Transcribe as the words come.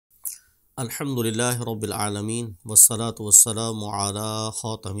الحمدللہ رب العالمین والصلاة والسلام علی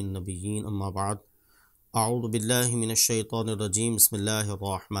خاتم النبیین اما بعد اعوذ باللہ من الشیطان الرجیم بسم اللہ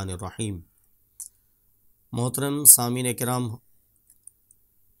الرحمن الرحیم۔ محترم سامعین کرام،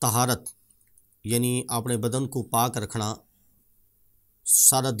 طہارت یعنی اپنے بدن کو پاک رکھنا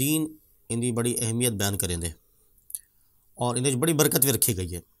سارا دین اندی بڑی اہمیت بیان کریں دے اور اندے بڑی برکت بھی رکھی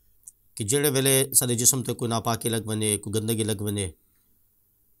گئی ہے کہ جڑے ویلے سارے جسم تے کوئی ناپاکی لگ ونے، کوئی گندگی لگ ونے،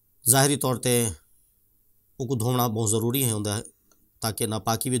 ظاہری طور تے وہ کو دھونا بہت ضروری ہے ہوندا ہے تاکہ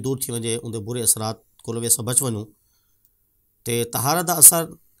ناپاکی بھی دور تھی ونجے، اندے برے اثرات کو ویسا بچ ونوں۔ تے طہارت دا اثر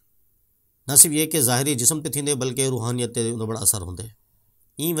نہ صرف یہ کہ ظاہری جسم تے تھیندے بلکہ روحانیت تے اندے بڑا اثر ہوندے۔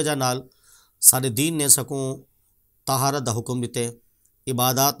 این وجہ نال سارے دین نے سکوں طہارت دا حکم دیتے،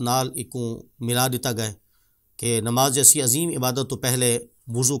 عبادات نال اکوں ملا دیتا گئے کہ نماز جیسی عظیم عبادت تو پہلے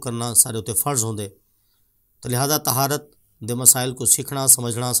وضو کرنا سارے ہوتے فرض ہوندے، تو لہذا طہارت دے مسائل کو سیکھنا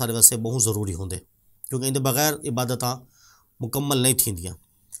سمجھنا سارے واسطے بہت ضروری ہوندے، کیونکہ ان دے بغیر عبادتاں مکمل نہیں تھیندیاں۔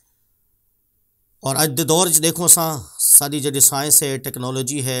 اور اج دے دور دیکھو ساری جڑی سائنس ہے،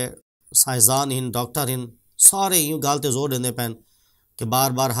 ٹیکنالوجی ہے، سائنسدان ہیں، ڈاکٹر ہیں، سارے یوں گال تے زور دیندے پین کہ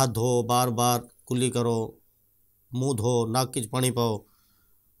بار بار ہاتھ دھو، بار بار کلی کرو، منہ دھو، ناک وچ پانی پاؤ۔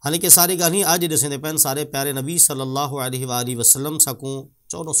 حالانکہ ساری گال ہی آج دسیں دے پین سارے پیارے نبی صلی اللہ علیہ وآلہ وسلم سکوں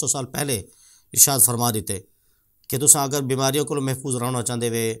 1400 سال پہلے ارشاد فرما دیتے کہ تساں اگر بیماریوں کو محفوظ رہنا چاہتے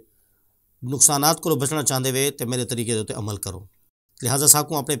وے، نقصانات کو بچنا چاہتے وے تو میرے طریقے دے عمل کرو۔ لہٰذا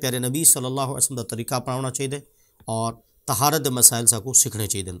ساکوں اپنے پیارے نبی صلی اللہ علیہ وسلم دا طریقہ اپنانا چاہیے اور طہارت دے مسائل ساکوں سیکھنے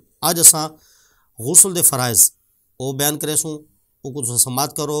چاہیے۔ آج اساں غسل دے فرائض وہ بیان کرے سوں، وہ کو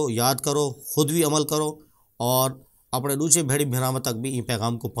سماعت کرو، یاد کرو، خود بھی عمل کرو اور اپنے دوسرے بھیڑی بھراواں تک بھی ان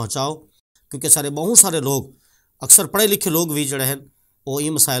پیغام کو پہنچاؤ، کیونکہ بہت سارے لوگ اکثر پڑھے لکھے لوگ بھی جڑے ہیں وہ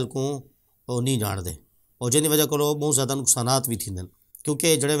ان مسائل کو نہیں جان دے اور جن وجہ کو بہت زیادہ نقصانات بھی تھیندن،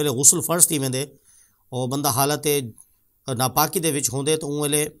 کیونکہ جڑے ویلے غسل فرض تھی ویندے اور بندہ حالت ناپاکی دے وچ ہوندے تو ان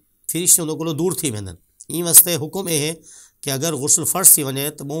ویلے فرشتے ان کو دور تھی ویندن۔ این واسطے حکم یہ ہے کہ اگر غسل فرض تھی ونے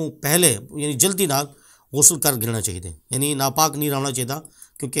تو بہت پہلے یعنی جلدی نال غسل کر گرنا چاہیے، یعنی ناپاک نہیں رہنا چاہیے،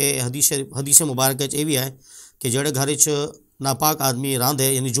 کیونکہ حدیث مبارکہ یہ بھی ہے کہ جڑے گھر ناپاک آدمی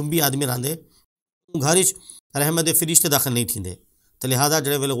راندے یعنی جنبی آدمی راندے گھر رحمت فرشتے داخل نہیں تھیندے۔ تو لہٰذا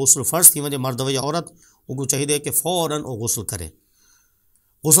جڑے ویلے غسل فرض تھی ونے مرد یا عورت وہ کو چاہیے کہ فوراً وہ غسل کرے۔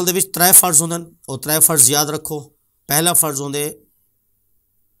 غسل دے وچ 3 فرض ہوندن اور 3 فرض یاد رکھو۔ پہلا فرض ہوندے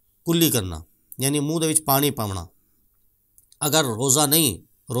کلی کرنا، یعنی منہ دے وچ پانی پاونا۔ اگر روزہ نہیں،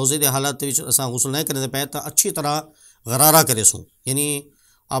 روزے دے حالت وچ اساں غسل نہیں کرنے پے تو اچھی طرح غرارہ کرے سوں، یعنی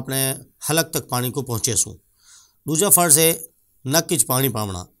اپنے حلق تک پانی کو پہنچے سوں۔ دوسرا فرض ہے نک وچ پانی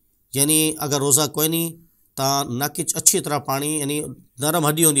پاونا، یعنی اگر روزہ کوئی نہیں تا نک وچ اچھی طرح پانی یعنی نرم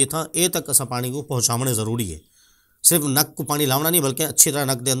ہڈی ہوندی تھا اے تک اساں پانی کو پہنچاونے ضروری ہے، صرف نک کو پانی لاونا نہیں بلکہ اچھی طرح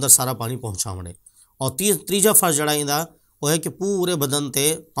نک دے اندر سارا پانی پہنچاونے۔ اور تیجا فرض جڑا ایندا وہ ہے کہ پورے بدن تے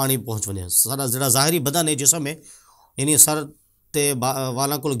پانی پہنچونے، سارا جڑا ظاہری بدن ہے جسم ہے، یعنی سر تے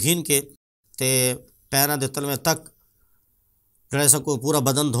والاں کو گھین کے تے پیراں دے تلویں تک جڑا سا کو پورا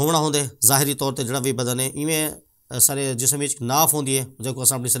بدن دھونا ہوندے ظاہری طور تے جڑا بھی بدن ہے۔ ایویں سارے جسم وچ ناف ہوندی ہے جو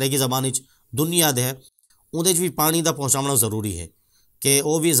اساں اپنی سرائکی زبان وچ دنیا دے ہے، اندے بھی پانی دا پہنچاونا ضروری ہے کہ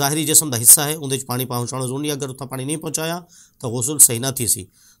وہ بھی ظاہری جسم دا حصہ ہے، اندے پانی پہنچانا ضروری ہے۔ اگر اتنا پانی نہیں پہنچایا تو غسل صحیح نہ تھی سی۔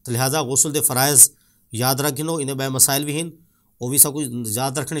 تو لہٰذا غسل دے فرائض یاد رکھنو، انہیں بے مسائل بھی ہیں وہ بھی سب کچھ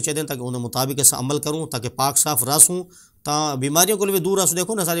یاد رکھنے چاہیے تاکہ انہیں مطابق ایسا عمل کروں تاکہ پاک صاف رسوں تا بیماریوں کو بھی دور رسوں۔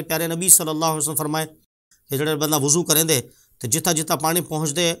 دیکھو نا سارے پیارے نبی صلی اللہ علیہ وسلم فرمائے کہ جڑے بندہ وضو کریں دے تو جتھا جتھا پانی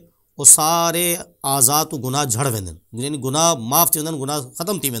پہنچ دے وہ سارے اعضاء تو گناہ جھڑ ویندن، یعنی گناہ معاف تھی ویندن، گناہ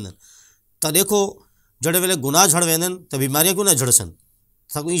ختم تھی ویندن۔ تو دیکھو جڑے ویلے گناہ جھڑ ویندن تو بیماریاں کیوں نہ جھڑ سن۔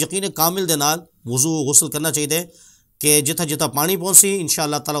 سب یقین کامل دے نال وضو غسل کرنا چاہیے کہ جتھا جتھا پانی پہنچی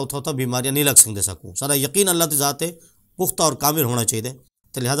انشاءاللہ تعالیٰ اتھا بیماریاں نہیں لگ سکتے سکوں، سارا یقین اللہ کی ذات پختہ اور کامل ہونا چاہیے۔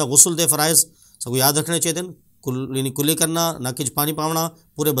 تو لہٰذا غسل دے فرائض سب یاد رکھنے چاہیے، یعنی کلی کرنا، نک وچ پانی پاونا،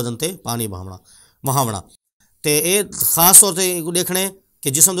 پورے بدن تے پانی بہاونا۔ تے اے خاص طور تے دیکھنے کہ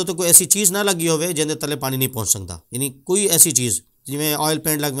جسم دے کوئی ایسی چیز نہ لگی ہوئے جن دے تلے پانی نہیں پہنچ سکتا، یعنی کوئی ایسی چیز جویں آئل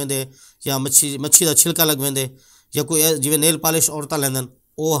پینٹ لگ ویندے یا مچھی دا چھلکا لگ ویندے یا کوئی جویں نیل پالش عورتاں لیندن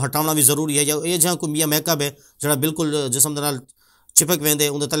وہ ہٹاونا بھی ضروری ہے، یا یہ جہاں کوئی میاں میک اپ ہے جڑا بالکل جسم دے نال چپک ویندے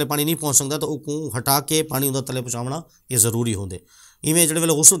اندر تلے پانی نہیں پہنچ سکتا تو وہ ہٹا کے پانی اندر تلے پہنچاونا یہ ضروری ہوندے۔ ایویں جڑے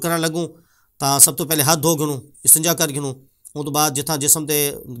ویلے غسل کرن لگوں تا سب تو پہلے ہاتھ دھو گنوں، استنجا کر گنوں، ان تو بعد جتھاں جسم تے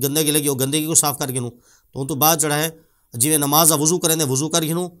گندگی لگی وہ گندگی کو صاف کر گنوں، تو ان تو بعد جڑا ہے جویں نماز دا وضو کریں دے وضو کر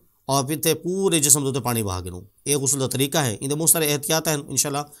گنوں اور پھر تے پورے جسم تے پانی بہا گنوں۔ یہ غسل دا طریقہ ہے، ان دے بہت سارے احتیاط ہیں،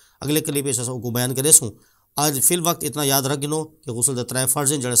 انشاءاللہ اگلے کلپ وچ اس کو بیان کرے سوں۔ آج فی الوقت اتنا یاد رکھ گنو کہ غسل دے 3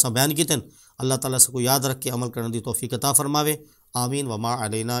 فرض ہیں جڑے اساں بیان کیتے ہیں، اللہ تعالیٰ سے کو یاد رکھ کے عمل کرنے دی توفیق عطا فرماوے، آمین۔ وما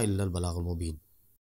علینا الا البلاغ المبین۔